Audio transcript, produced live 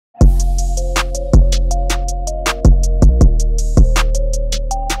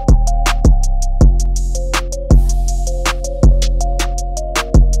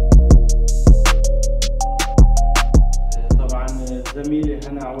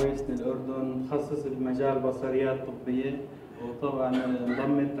عويس من الأردن، متخصص بمجال البصريات الطبية، وطبعا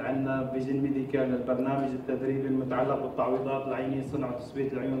انضمت عندنا فيجن ميديكال للبرنامج التدريبي المتعلق بالتعويضات العينية صنع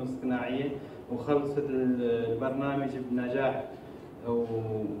وتثبيت العيون الإصطناعية، وخلصت البرنامج بنجاح،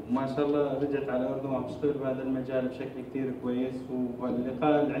 وما شاء الله رجعت على الأردن وعم تشتغل بهذا المجال بشكل كثير كويس.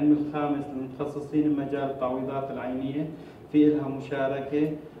 واللقاء العلمي الخامس للمتخصصين بمجال التعويضات العينية في لها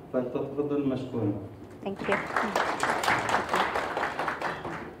مشاركة، فلتتفضل مشكورة. Thank you.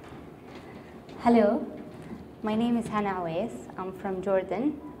 Hello, my name is Hannah Awais. I'm from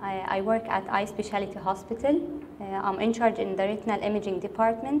Jordan. I work at Eye Specialty Hospital. I'm in charge in the retinal imaging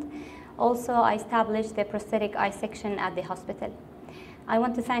department. Also, I established the prosthetic eye section at the hospital. I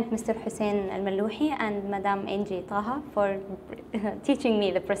want to thank Mr. Hussein الملوحي and Madam Angie Taha for teaching me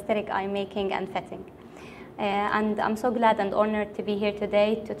the prosthetic eye making and fitting. And I'm so glad and honored to be here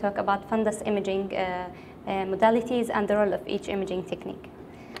today to talk about fundus imaging modalities and the role of each imaging technique.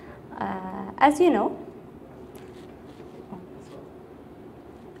 As you know,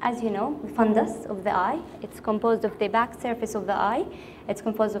 the fundus of the eye, it's composed of the back surface of the eye. It's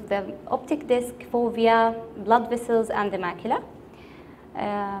composed of the optic disc, fovea, blood vessels, and the macula.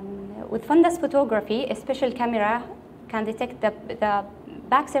 With fundus photography, a special camera can detect the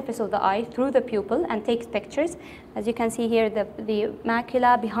back surface of the eye through the pupil and takes pictures. As you can see here, the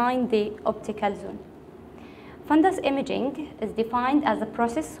macula behind the optical zone. Fundus imaging is defined as a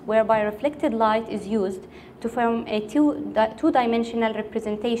process whereby reflected light is used to form a two-dimensional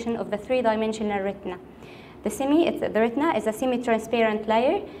representation of the three-dimensional retina. The retina is a semi-transparent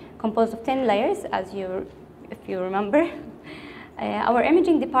layer composed of 10 layers, if you remember. Our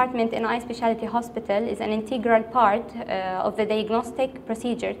imaging department in Eye Specialty Hospital is an integral part of the diagnostic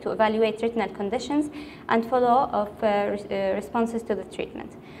procedure to evaluate retinal conditions and follow-up responses to the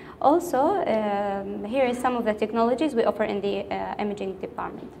treatment. Also, here is some of the technologies we offer in the imaging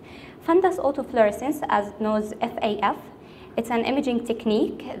department. Fundus autofluorescence, as known as FAF, it's an imaging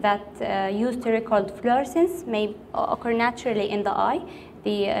technique that used to record fluorescence may occur naturally in the eye.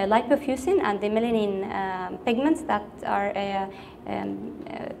 The lipofuscin and the melanin pigments that are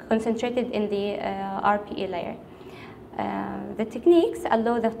concentrated in the RPE layer. The techniques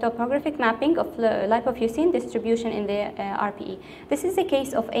allow the topographic mapping of lipofuscin distribution in the RPE. This is a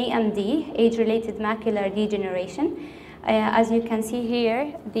case of AMD, age-related macular degeneration. As you can see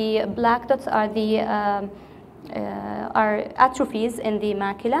here, the black dots are are atrophies in the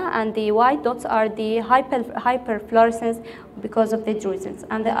macula, and the white dots are the hyperfluorescence because of the drusen.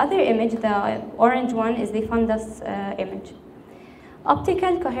 And the other image, the orange one, is the fundus image.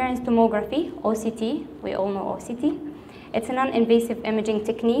 Optical coherence tomography, OCT, we all know OCT. It's a non-invasive imaging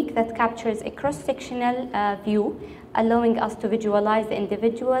technique that captures a cross-sectional view, allowing us to visualize the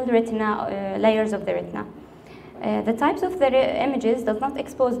individual retina layers of the retina. The types of the images does not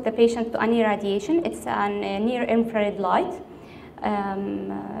expose the patient to any radiation. It's a near-infrared light.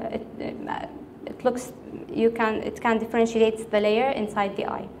 It can differentiate the layer inside the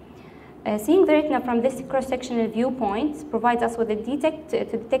eye. Seeing the retina from this cross-sectional viewpoint provides us with to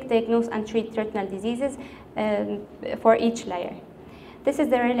detect, diagnose, and treat retinal diseases for each layer. This is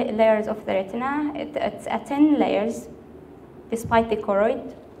the layers of the retina. It's 10 layers, despite the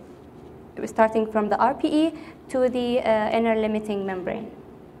choroid, starting from the RPE to the inner limiting membrane.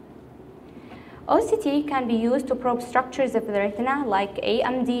 OCT can be used to probe structures of the retina like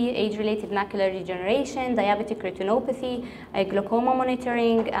AMD, age-related macular degeneration, diabetic retinopathy, glaucoma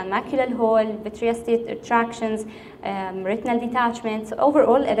monitoring, macular hole, vitreous retractions, retinal detachments,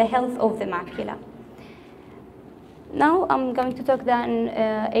 overall the health of the macula. Now I'm going to talk on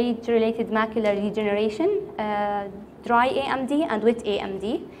age-related macular degeneration, dry AMD and wet AMD.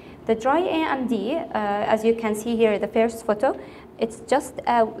 The dry AMD, as you can see here, the first photo, it's just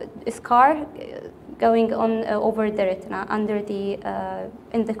a scar going on over the retina under the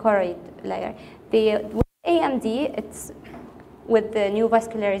in the choroid layer. The wet AMD, it's with the new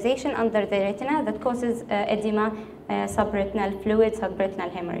vascularization under the retina that causes edema, subretinal fluid,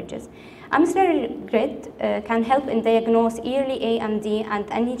 subretinal hemorrhages. Amsler grid can help in diagnose early AMD and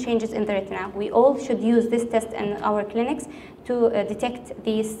any changes in the retina. We all should use this test in our clinics to detect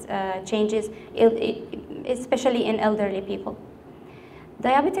these changes, especially in elderly people.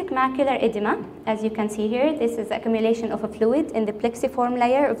 Diabetic macular edema, as you can see here, this is accumulation of a fluid in the plexiform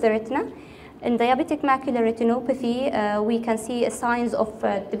layer of the retina. In diabetic macular retinopathy, we can see signs of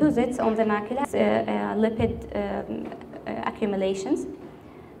deposits on the macula, lipid accumulations,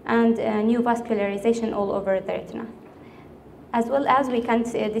 and new vascularization all over the retina. As well as we can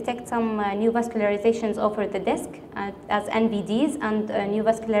detect some new vascularizations over the disc as NVDs and new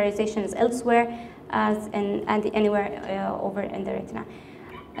vascularizations elsewhere as anywhere over in the retina.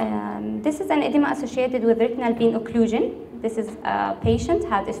 This is an edema associated with retinal vein occlusion. This is a patient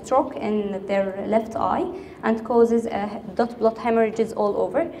had a stroke in their left eye and causes dot blood hemorrhages all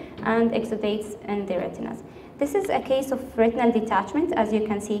over and exudates in the retinas. This is a case of retinal detachment. As you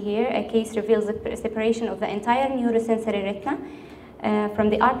can see here, a case reveals the separation of the entire neurosensory retina from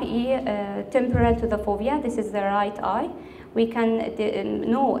the RPE temporal to the fovea. This is the right eye. We can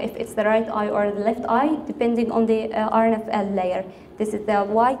know if it's the right eye or the left eye depending on the RNFL layer. This is the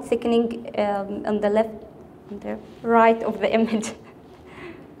white thickening on the left, on the right of the image.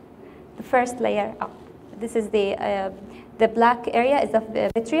 The first layer up. This is the black area is the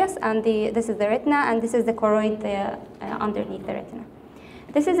vitreous, and this is the retina, and this is the choroid underneath the retina.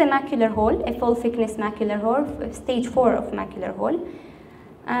 This is a macular hole, a full thickness macular hole, stage 4 of macular hole.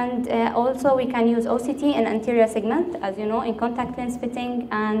 And also we can use OCT in anterior segment, as you know, in contact lens fitting,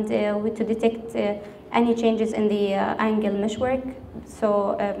 and to detect any changes in the angle meshwork.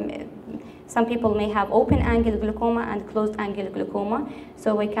 So some people may have open angle glaucoma and closed angle glaucoma,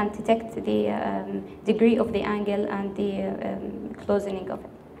 so we can detect the degree of the angle and the closing of it.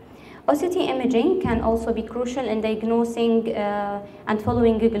 OCT imaging can also be crucial in diagnosing and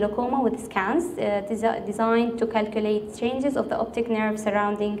following glaucoma with scans designed to calculate changes of the optic nerve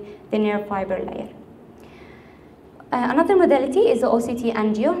surrounding the nerve fiber layer. Another modality is the OCT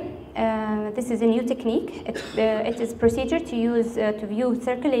angio. This is a new technique. It is a procedure to use to view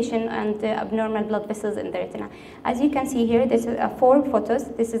circulation and abnormal blood vessels in the retina. As you can see here, this is 4 photos.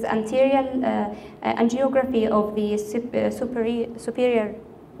 This is anterior angiography of the superior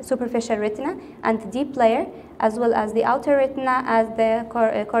superficial retina and the deep layer, as well as the outer retina as the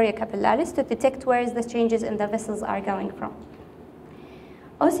chorea capillaris, to detect where the changes in the vessels are going from.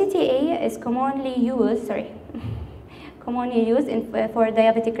 OCTA is commonly used for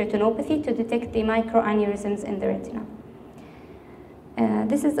diabetic retinopathy to detect the microaneurysms in the retina.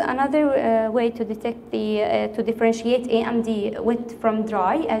 This is another way to detect to differentiate AMD wet from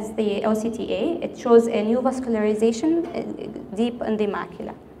dry as the OCTA. It shows a new vascularization deep in the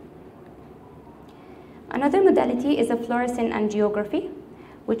macula. Another modality is a fluorescent angiography,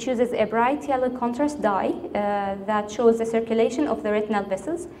 which uses a bright yellow contrast dye that shows the circulation of the retinal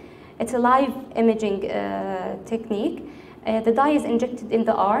vessels. It's a live imaging technique. The dye is injected in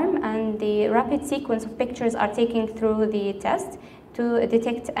the arm, and the rapid sequence of pictures are taken through the test to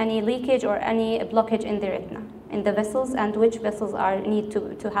detect any leakage or any blockage in the retina, in the vessels, and which vessels need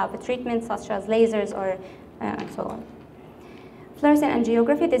to have a treatment, such as lasers or and so on. Fluorescent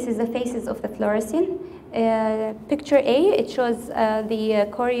angiography, this is the phases of the fluorescein. Picture A, it shows the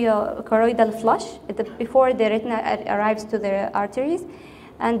choroidal flush before the retina arrives to the arteries.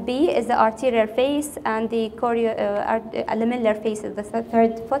 And B is the arterial face, and the lamellar face is the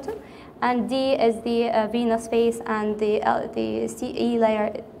third photo. And D is the venous face, and the CE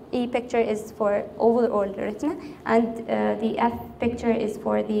layer, E picture is for overall retina, and the F picture is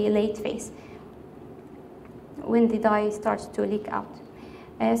for the late phase, when the dye starts to leak out.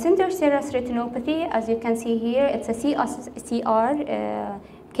 Center serous retinopathy, as you can see here, it's a CR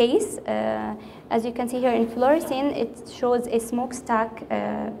case. As you can see here in fluorescein, it shows a smokestack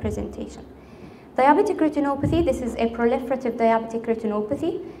presentation. Diabetic retinopathy, this is a proliferative diabetic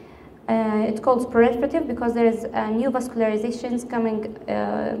retinopathy. It's called proliferative because there is new vascularizations coming,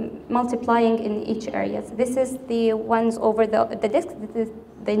 multiplying in each area. So this is the ones over the disc. This is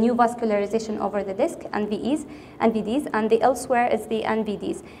the new vascularization over the disc, NVDs, and the elsewhere is the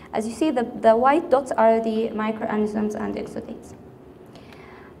NVDs. As you see, the white dots are the microaneurysms and exudates.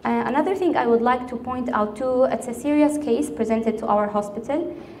 Another thing I would like to point out too, it's a serious case presented to our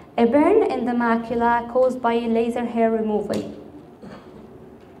hospital. A burn in the macula caused by laser hair removal.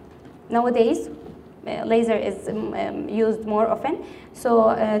 Nowadays, laser is used more often.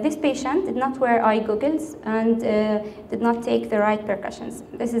 So this patient did not wear eye goggles and did not take the right precautions.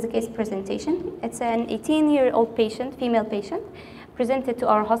 This is a case presentation. It's an 18-year-old patient, female patient, presented to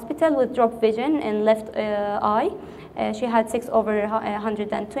our hospital with drop vision in left eye. She had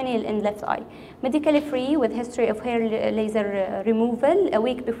 6/120 in left eye. Medically free with history of hair laser removal a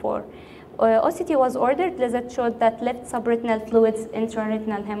week before. OCT was ordered. Laser showed that left subretinal fluids,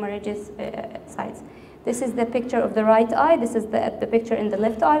 intraretinal hemorrhages sites. This is the picture of the right eye. This is the picture in the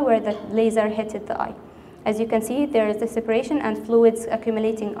left eye where the laser hit the eye. As you can see, there is the separation and fluids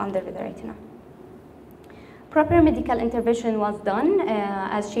accumulating under the retina. Proper medical intervention was done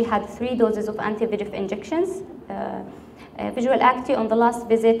as she had 3 doses of anti-VEGF injections. Visual acuity on the last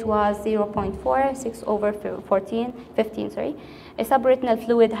visit was 0.4, 6/15. Sorry. A subretinal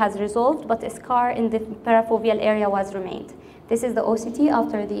fluid has resolved, but a scar in the parafoveal area was remained. This is the OCT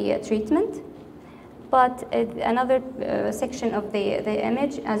after the treatment. But another section of the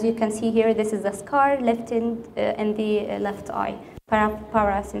image, as you can see here, this is the scar left in the left eye,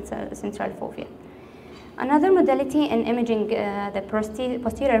 paracentral fovea. Another modality in imaging the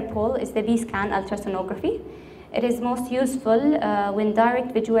posterior pole is the B-scan ultrasonography. It is most useful when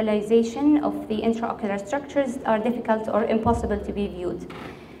direct visualization of the intraocular structures are difficult or impossible to be viewed.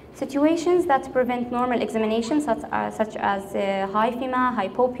 Situations that prevent normal examination, such as hyphema,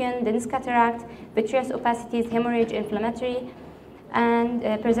 hypopion, dense cataract, vitreous opacities, hemorrhage, inflammatory, and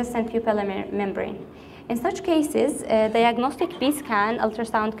persistent pupillar membrane. In such cases, diagnostic B-scan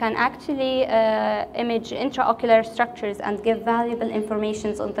ultrasound can actually image intraocular structures and give valuable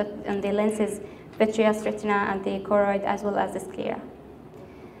information on the lenses, vitreous, retina, and the choroid, as well as the sclera.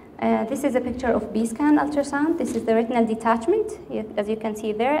 This is a picture of B-scan ultrasound. This is the retinal detachment, as you can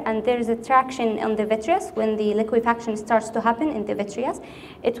see there, and there is a traction on the vitreous. When the liquefaction starts to happen in the vitreous,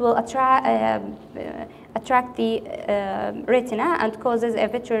 it will attract the retina and causes a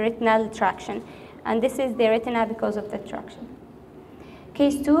vitreoretinal traction. And this is the retina because of the traction.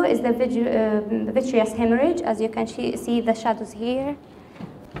 Case 2 is the vitreous hemorrhage. As you can see the shadows here.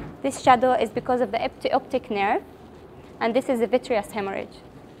 This shadow is because of the optic nerve, and this is a vitreous hemorrhage.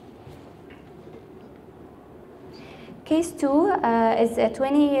 Case 2 is a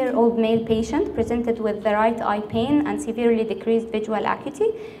 20-year-old male patient presented with the right eye pain and severely decreased visual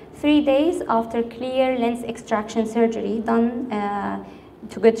acuity 3 days after clear lens extraction surgery done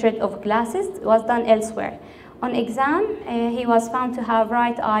to get rid of glasses was done elsewhere. On exam, he was found to have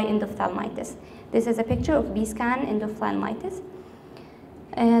right eye endophthalmitis. This is a picture of B-scan endophthalmitis.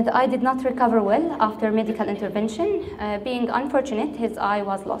 The eye did not recover well after medical intervention. Being unfortunate, his eye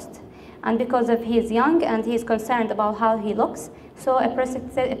was lost. And because of he's young and he's concerned about how he looks, so a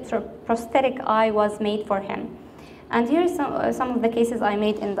prosthetic eye was made for him. And here are some of the cases I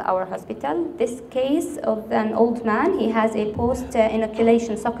made in our hospital. This case of an old man, he has a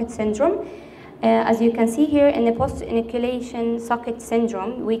post-inoculation socket syndrome. As you can see here, in the post-inoculation socket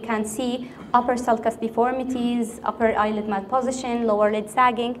syndrome, we can see upper sulcus deformities, upper eyelid malposition, lower lid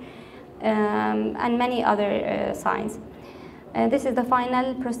sagging, and many other signs. This is the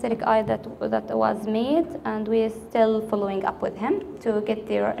final prosthetic eye that was made, and we're still following up with him to get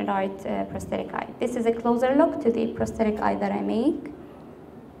the right prosthetic eye. This is a closer look to the prosthetic eye that I make.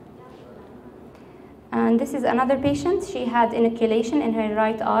 And this is another patient. She had inoculation in her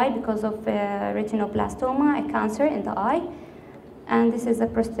right eye because of retinoblastoma, a cancer in the eye. And this is a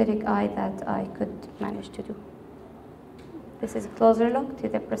prosthetic eye that I could manage to do. This is a closer look to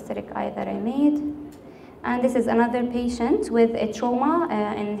the prosthetic eye that I made. And this is another patient with a trauma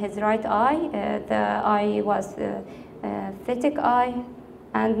in his right eye. The eye was a phatic eye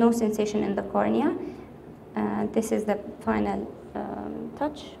and no sensation in the cornea. This is the final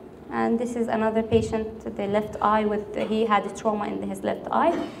touch. And this is another patient, the left eye, he had a trauma in his left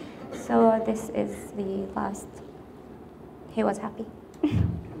eye. So this is the last. He was happy.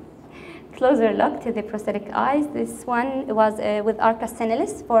 Closer look to the prosthetic eyes. This one was with arcus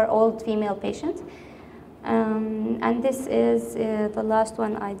senilis for old female patients. And this is the last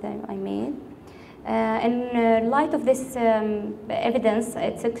one I made. In light of this evidence,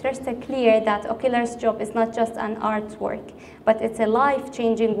 it's crystal clear that ocular's job is not just an artwork, but it's a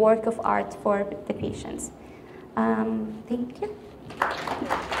life-changing work of art for the patients. Thank you.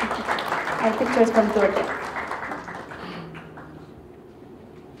 Our pictures from Georgia.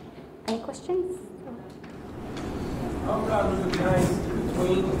 Any questions? How are you recognized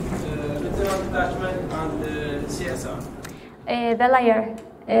between retinal detachment and CSR? The layer.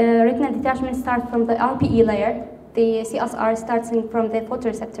 Retinal detachment starts from the RPE layer. The CSR starts from the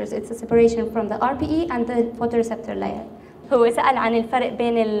photoreceptors. It's a separation from the RPE and the photoreceptor layer. هو سأل عن الفرق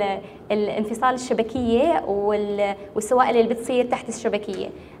بين الانفصال الشبكية والسوائل اللي بتصير تحت الشبكية.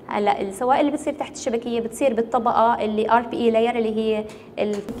 هلا السوائل اللي بتصير تحت الشبكية بتصير بالطبقة اللي RPE layer اللي هي